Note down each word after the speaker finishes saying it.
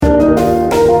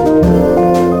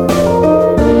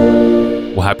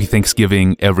Happy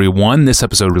Thanksgiving, everyone. This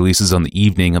episode releases on the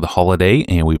evening of the holiday,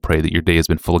 and we pray that your day has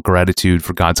been full of gratitude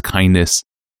for God's kindness.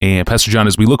 And Pastor John,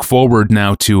 as we look forward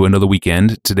now to another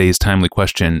weekend, today's timely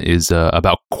question is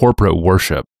about corporate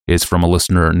worship. It's from a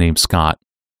listener named Scott.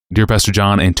 Dear Pastor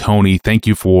John and Tony, thank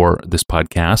you for this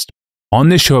podcast. On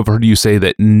this show, I've heard you say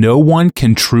that no one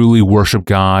can truly worship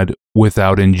God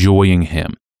without enjoying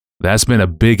Him. That's been a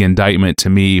big indictment to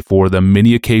me for the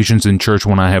many occasions in church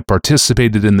when I have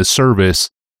participated in the service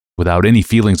without any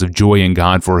feelings of joy in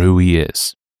God for who He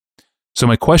is. So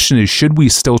my question is, should we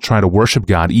still try to worship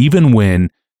God even when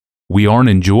we aren't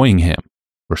enjoying Him?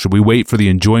 Or should we wait for the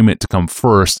enjoyment to come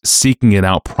first, seeking it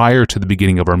out prior to the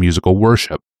beginning of our musical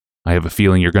worship? I have a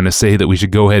feeling you're going to say that we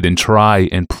should go ahead and try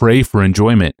and pray for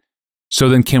enjoyment. So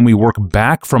then can we work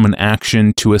back from an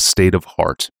action to a state of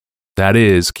heart? That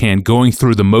is, can going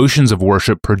through the motions of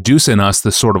worship produce in us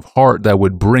the sort of heart that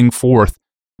would bring forth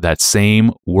that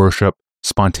same worship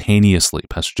spontaneously?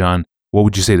 Pastor John, what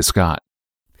would you say to Scott?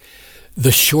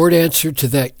 The short answer to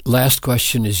that last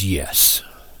question is yes.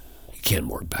 You can't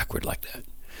work backward like that.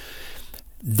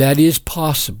 That is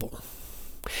possible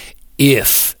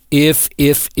if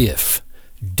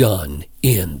done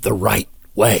in the right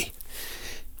way.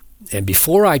 And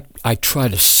before I try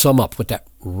to sum up what that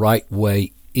right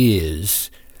way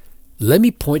is, let me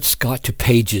point, Scott, to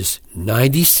pages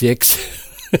 96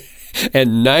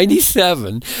 and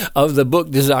 97 of the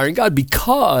book Desiring God,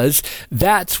 because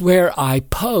that's where I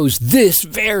pose this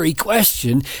very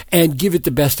question and give it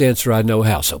the best answer I know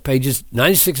how. So pages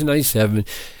 96 and 97,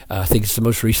 I think it's the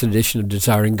most recent edition of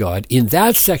Desiring God. In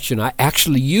that section, I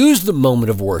actually use the moment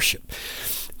of worship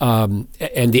and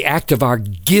the act of our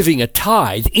giving a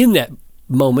tithe in that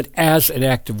moment as an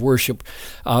act of worship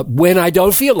when I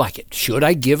don't feel like it. Should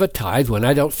I give a tithe when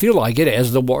I don't feel like it,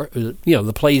 as the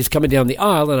plate is coming down the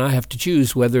aisle and I have to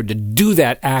choose whether to do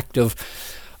that act of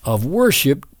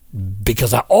worship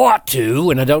because I ought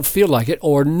to and I don't feel like it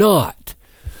or not?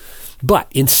 But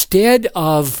instead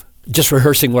of just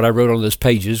rehearsing what I wrote on those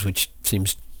pages, which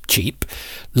seems cheap,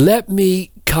 let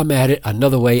me come at it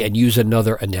another way and use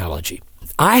another analogy.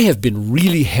 I have been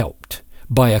really helped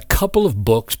by a couple of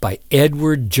books by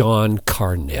Edward John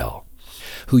Carnell,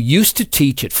 who used to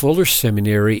teach at Fuller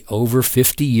Seminary over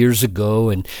 50 years ago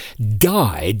and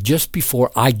died just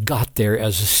before I got there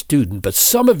as a student. But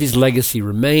some of his legacy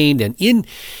remained, and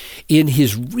in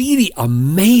his really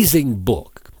amazing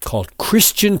book called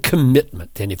Christian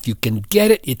Commitment, and if you can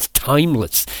get it, it's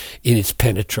timeless in its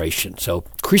penetration. So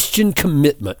Christian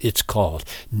Commitment, it's called.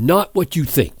 Not what you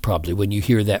think, probably, when you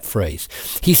hear that phrase.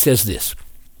 He says this: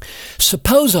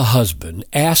 suppose a husband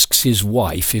asks his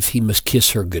wife if he must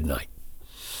kiss her goodnight.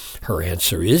 Her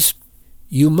answer is,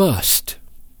 you must,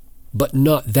 but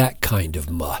not that kind of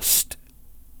must.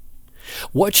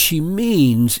 What she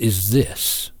means is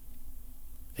this,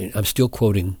 and I'm still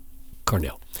quoting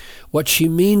Carnell. What she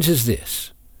means is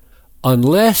this: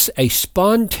 unless a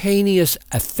spontaneous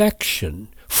affection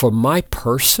for my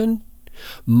person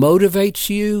motivates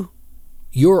you,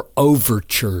 your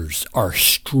overtures are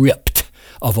stripped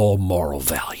of all moral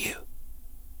value.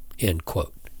 End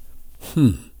quote.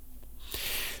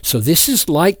 So this is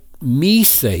like me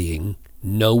saying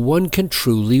no one can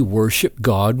truly worship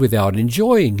God without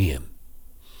enjoying Him.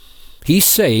 He's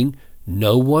saying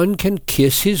no one can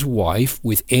kiss his wife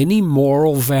with any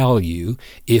moral value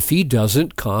if it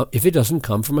doesn't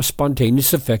come from a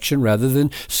spontaneous affection rather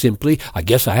than simply, I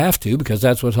guess I have to because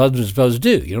that's what husbands are supposed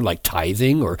to do, like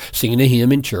tithing or singing a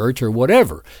hymn in church or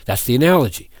whatever. That's the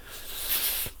analogy.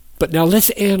 But now let's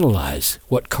analyze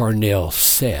what Carnell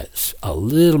says a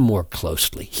little more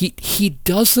closely. He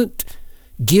doesn't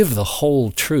give the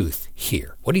whole truth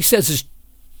here. What he says is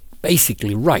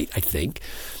basically right, I think,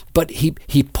 but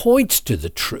he points to the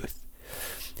truth.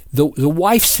 The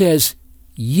wife says,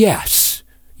 yes,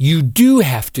 you do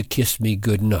have to kiss me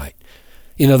goodnight.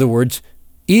 In other words,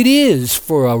 it is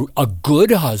for a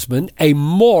good husband a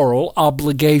moral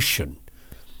obligation.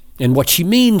 And what she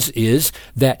means is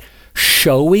that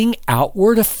showing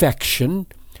outward affection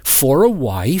for a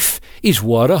wife is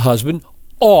what a husband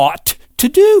ought to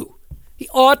do. He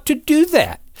ought to do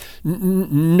that.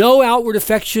 No outward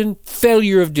affection,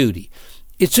 failure of duty.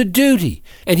 It's a duty,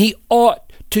 and he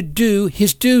ought to do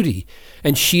his duty,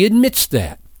 and she admits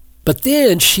that. But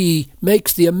then she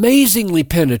makes the amazingly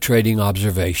penetrating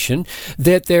observation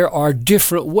that there are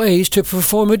different ways to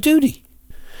perform a duty,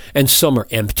 and some are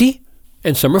empty,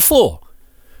 and some are full.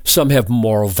 Some have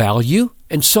moral value,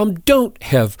 and some don't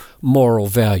have moral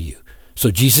value. So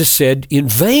Jesus said, in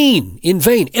vain,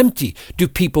 empty do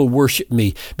people worship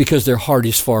me because their heart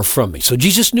is far from me. So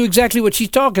Jesus knew exactly what she's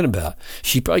talking about.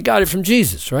 She probably got it from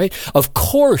Jesus, right? Of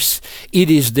course, it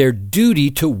is their duty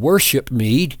to worship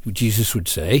me, Jesus would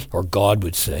say, or God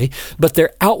would say, but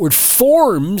their outward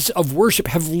forms of worship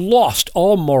have lost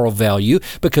all moral value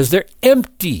because they're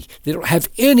empty. They don't have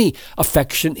any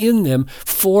affection in them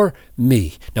for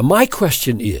me. Now, my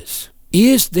question is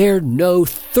there no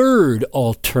third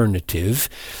alternative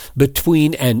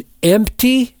between an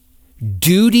empty,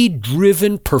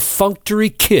 duty-driven, perfunctory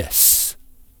kiss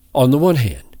on the one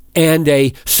hand and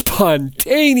a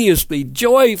spontaneously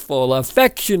joyful,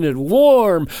 affectionate,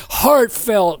 warm,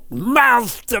 heartfelt,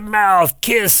 mouth-to-mouth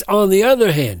kiss on the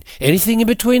other hand? Anything in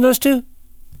between those two?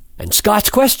 And Scott's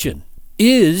question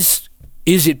is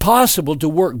it possible to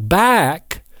work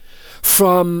back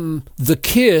from the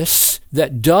kiss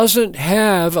that doesn't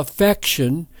have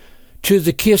affection to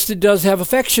the kiss that does have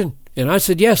affection? And I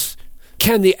said, yes.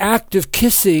 Can the act of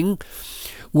kissing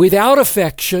without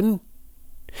affection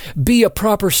be a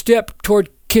proper step toward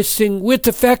kissing with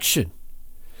affection?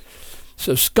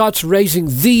 So Scott's raising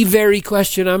the very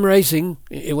question I'm raising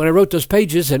when I wrote those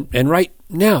pages and right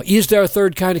now. Is there a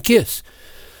third kind of kiss?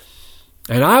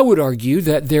 And I would argue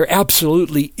that there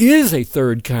absolutely is a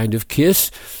third kind of kiss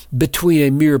between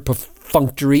a mere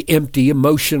perfunctory, empty,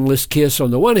 emotionless kiss on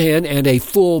the one hand and a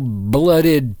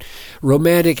full-blooded,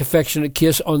 romantic, affectionate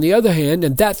kiss on the other hand.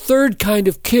 And that third kind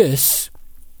of kiss,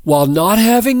 while not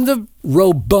having the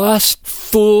robust,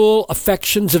 full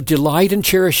affections of delight and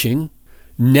cherishing,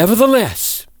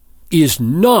 nevertheless is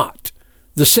not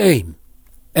the same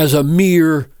as a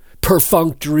mere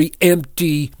perfunctory,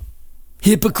 empty,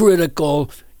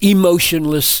 hypocritical,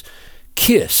 emotionless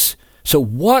kiss. So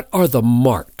what are the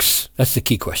marks? That's the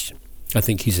key question I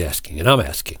think he's asking, and I'm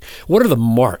asking. What are the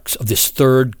marks of this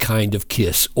third kind of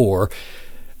kiss or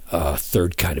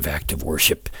third kind of act of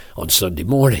worship on Sunday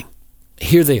morning?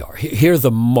 Here they are. Here are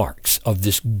the marks of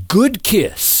this good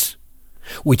kiss,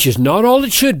 which is not all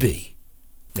it should be.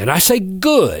 And I say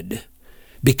good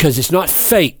because it's not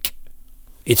fake.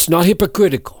 It's not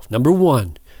hypocritical. Number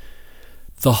one,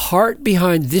 the heart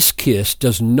behind this kiss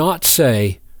does not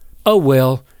say, oh,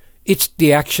 well, it's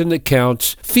the action that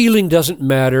counts. Feeling doesn't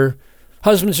matter.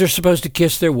 Husbands are supposed to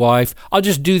kiss their wife. I'll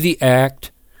just do the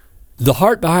act. The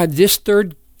heart behind this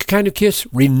third kind of kiss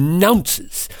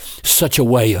renounces such a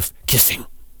way of kissing.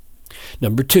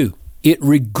 Number two, it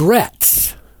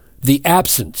regrets the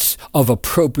absence of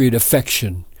appropriate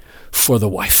affection for the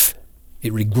wife.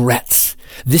 It regrets.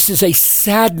 This is a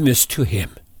sadness to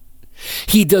him.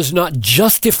 He does not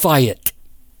justify it.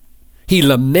 He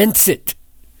laments it.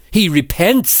 He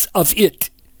repents of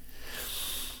it.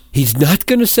 He's not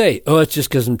going to say, oh, it's just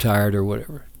because I'm tired or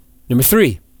whatever. Number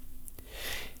three,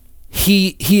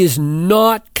 he is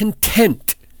not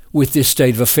content with this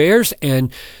state of affairs,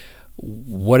 and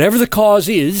whatever the cause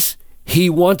is, he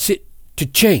wants it to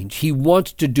change. He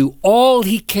wants to do all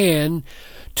he can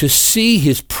to see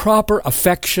his proper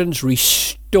affections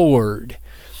restored.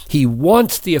 He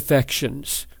wants the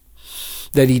affections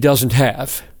that he doesn't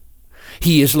have.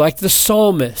 He is like the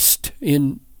psalmist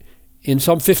in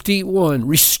Psalm 51.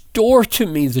 Restore to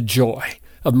me the joy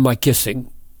of my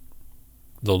kissing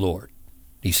the Lord.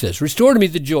 He says, restore to me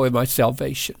the joy of my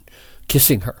salvation,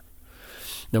 kissing her.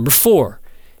 Number four,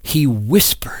 he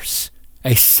whispers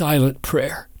a silent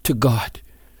prayer to God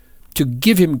to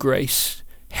give him grace,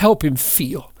 help him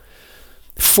feel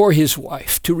for his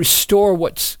wife, to restore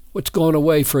what's gone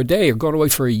away for a day or gone away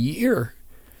for a year.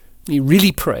 He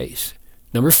really prays.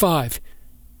 Number five,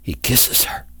 he kisses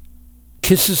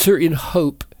her in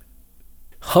hope,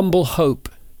 humble hope,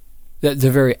 that the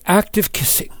very act of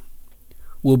kissing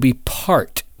will be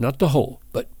part, not the whole,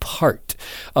 but part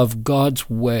of God's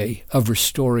way of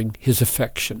restoring his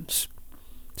affections.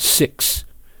 6,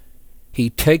 he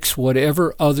takes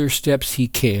whatever other steps he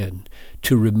can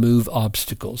to remove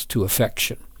obstacles to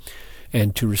affection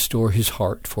and to restore his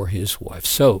heart for his wife.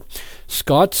 So,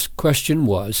 Scott's question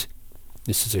was,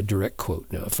 this is a direct quote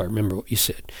now, if I remember what you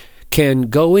said, can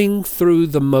going through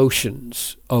the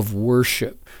motions of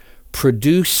worship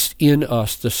produce in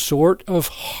us the sort of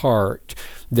heart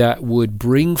that would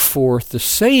bring forth the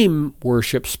same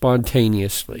worship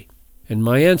spontaneously? And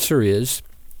my answer is,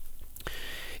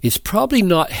 it's probably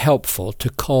not helpful to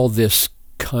call this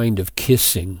kind of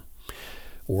kissing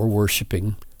or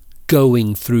worshiping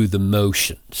going through the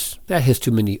motions. That has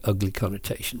too many ugly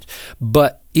connotations.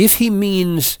 But if he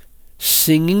means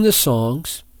singing the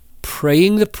songs,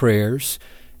 praying the prayers,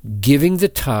 giving the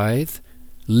tithe,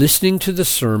 listening to the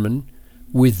sermon,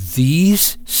 with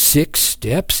these 6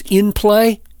 steps in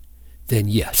play, then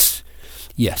yes,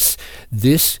 Yes,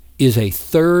 this is a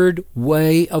third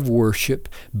way of worship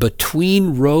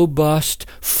between robust,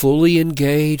 fully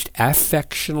engaged,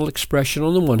 affectional expression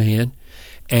on the one hand,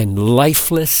 and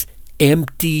lifeless,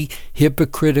 empty,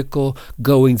 hypocritical,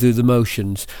 going through the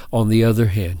motions on the other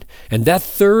hand. And that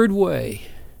third way,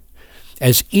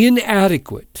 as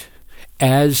inadequate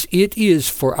as it is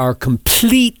for our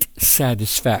complete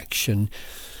satisfaction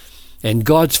and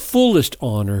God's fullest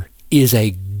honor, is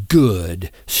a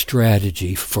good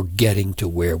strategy for getting to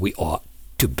where we ought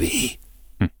to be.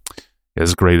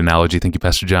 That's a great analogy. Thank you,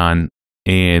 Pastor John.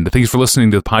 And thanks for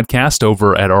listening to the podcast.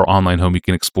 Over at our online home, you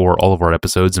can explore all of our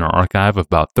episodes in our archive of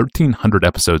about 1,300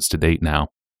 episodes to date now.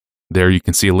 There you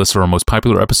can see a list of our most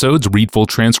popular episodes, read full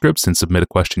transcripts, and submit a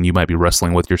question you might be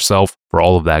wrestling with yourself. For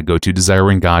all of that, go to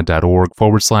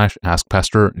desiringgod.org/Ask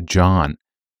Pastor John.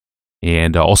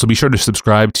 And also be sure to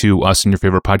subscribe to us in your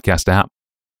favorite podcast app.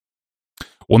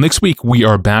 Well, next week, we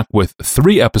are back with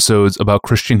 3 episodes about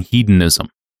Christian hedonism.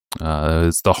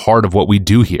 It's the heart of what we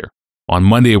do here. On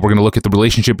Monday, we're going to look at the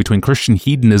relationship between Christian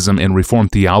hedonism and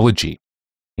Reformed theology.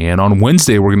 And on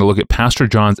Wednesday, we're going to look at Pastor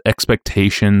John's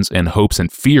expectations and hopes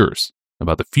and fears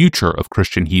about the future of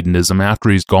Christian hedonism after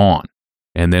he's gone.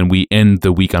 And then we end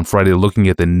the week on Friday looking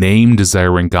at the name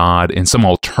Desiring God and some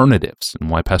alternatives and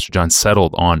why Pastor John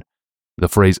settled on the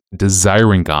phrase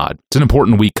desiring God. It's an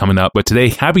important week coming up, but today,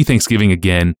 happy Thanksgiving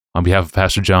again on behalf of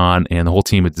Pastor John and the whole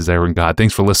team at Desiring God.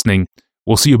 Thanks for listening.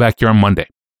 We'll see you back here on Monday.